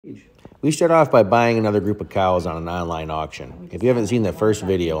We start off by buying another group of cows on an online auction. If you haven't seen the first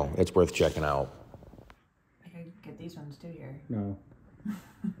video, it's worth checking out. I could get these ones too here. No.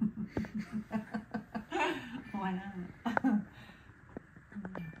 Why not?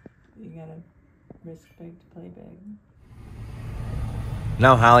 You gotta risk big to play big.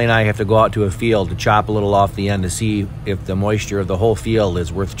 Now Holly and I have to go out to a field to chop a little off the end to see if the moisture of the whole field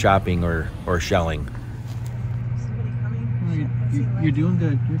is worth chopping or shelling. Somebody coming? You're doing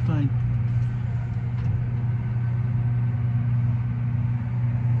good. You're fine.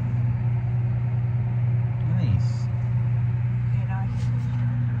 Nice. You know,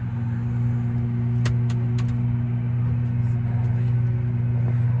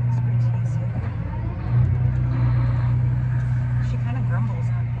 it's pretty tasty. She kind of grumbles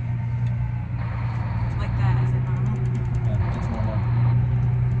on me. Like that, is it normal? Yeah, it's normal.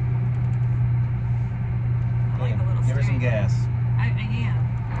 I like a little Give her some steering. gas. I am.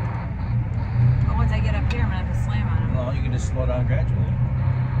 But once I get up here, I'm gonna have to slam on him. Well, you can just slow down gradually.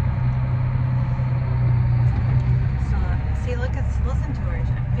 So, see, listen to her. I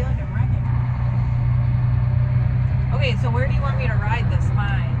feel like I'm wrecking her. Okay, so where do you want me to ride this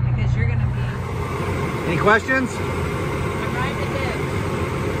line? Because you're gonna be. Any questions? I'm riding the ditch.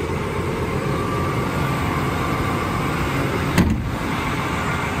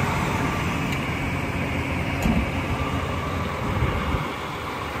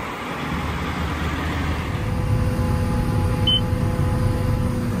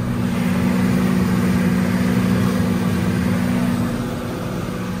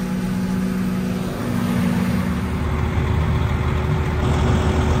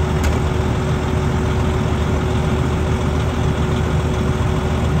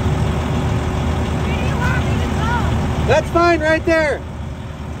 That's fine right there.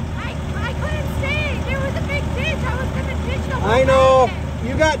 I couldn't stay. There was a big ditch. I was gonna ditch the whole I know. mountain.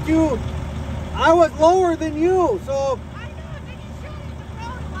 You got two. I was lower than you, so I know, then you showed me the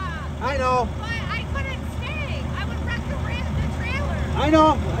road a lot. I know. But I couldn't stay. I would wreck the trailer. I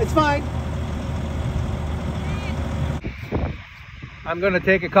know. It's fine. I'm going to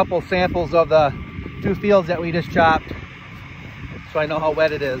take a couple samples of the two fields that we just chopped so I know how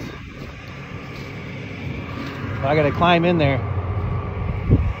wet it is. I got to climb in there.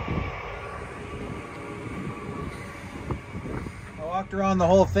 I walked around the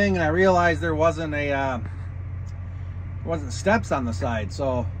whole thing and I realized there wasn't steps on the side,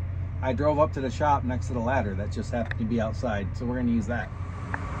 so I drove up to the shop next to the ladder that just happened to be outside, so we're going to use that.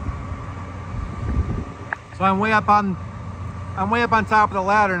 So I'm way up on top of the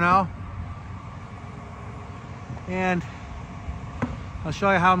ladder now, and I'll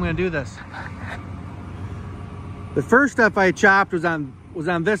show you how I'm going to do this. The first stuff I chopped was on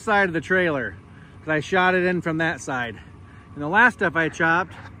this side of the trailer, because I shot it in from that side. And the last stuff I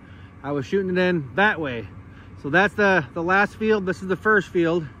chopped, I was shooting it in that way. So that's the last field. This is the first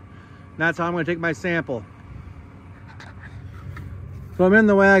field. And that's how I'm going to take my sample. So I'm in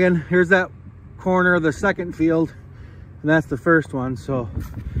the wagon. Here's that corner of the second field, and that's the first one. So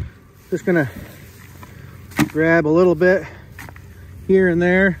just gonna grab a little bit here and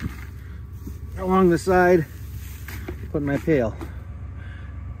there along the side, put in my pail.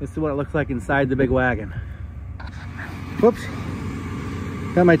 This is what it looks like inside the big wagon. Whoops,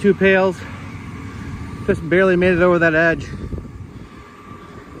 got my two pails, just barely made it over that edge.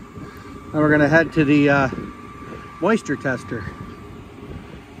 Now we're gonna head to the moisture tester.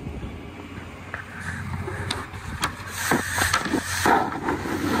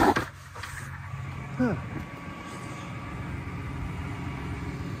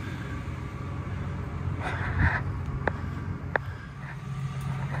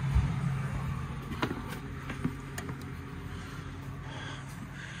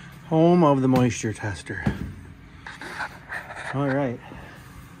 Home of the moisture tester. All right.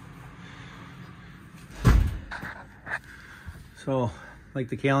 So, like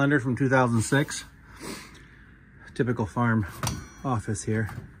the calendar from 2006, typical farm office here.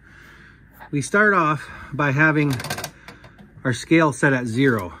 We start off by having our scale set at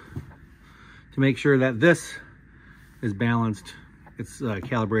 0 to make sure that this is balanced, it's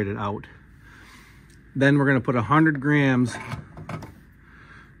calibrated out. Then we're gonna put 100 grams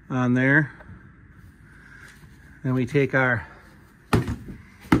on there. Then we take our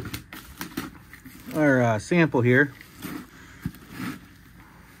sample here,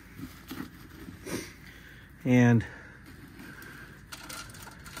 and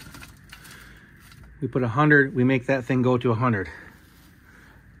we put 100, we make that thing go to 100.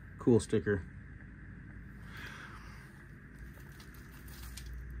 Cool sticker.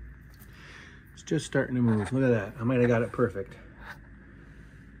 It's just starting to move. Look at that. I might have got it perfect.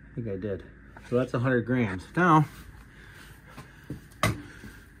 I think I did. So that's 100 grams. Now,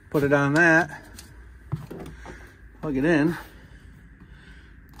 put it on that, plug it in.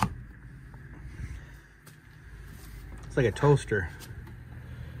 It's like a toaster.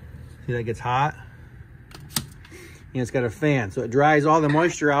 See, that gets hot? And it's got a fan, so it dries all the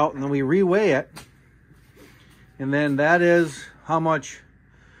moisture out, and then we reweigh it. And then that is how much,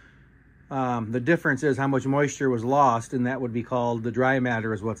 the difference is how much moisture was lost, and that would be called the dry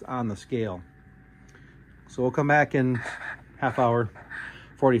matter is what's on the scale. So we'll come back in half hour,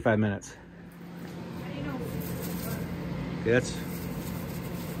 45 minutes. Okay, that's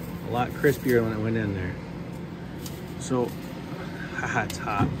a lot crispier when it went in there. So, it's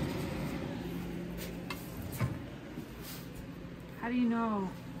hot. How do you know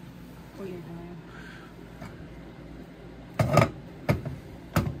what you're doing?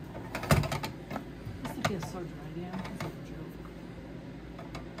 This stuff feels so dry, yeah. It's like a joke.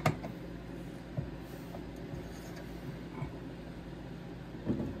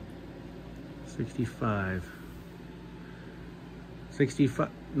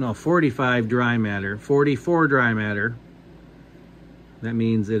 45 dry matter, 44 dry matter. That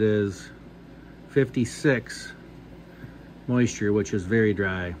means it is 56 moisture, which is very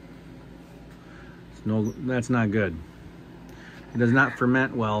dry. That's not good. It does not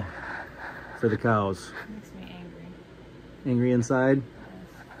ferment well for the cows. It makes me angry. Angry inside?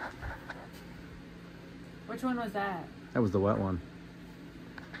 Which one was that? That was the wet one.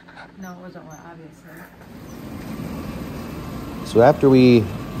 No, it wasn't wet, obviously. So after we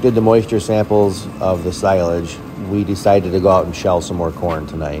did the moisture samples of the silage, we decided to go out and shell some more corn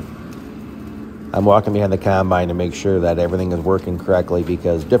tonight. I'm walking behind the combine to make sure that everything is working correctly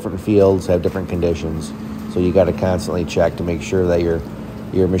because different fields have different conditions. So you got to constantly check to make sure that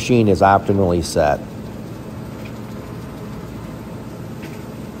your machine is optimally set.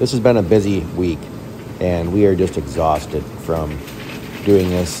 This has been a busy week and we are just exhausted from doing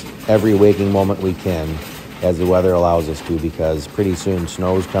this every waking moment we can as the weather allows us to, because pretty soon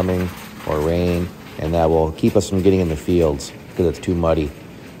snow's coming or rain, and that will keep us from getting in the fields because it's too muddy.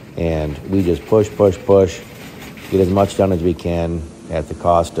 And we just push, get as much done as we can at the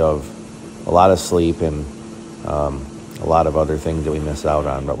cost of a lot of sleep and a lot of other things that we miss out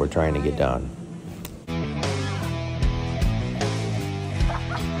on, but we're trying to get done.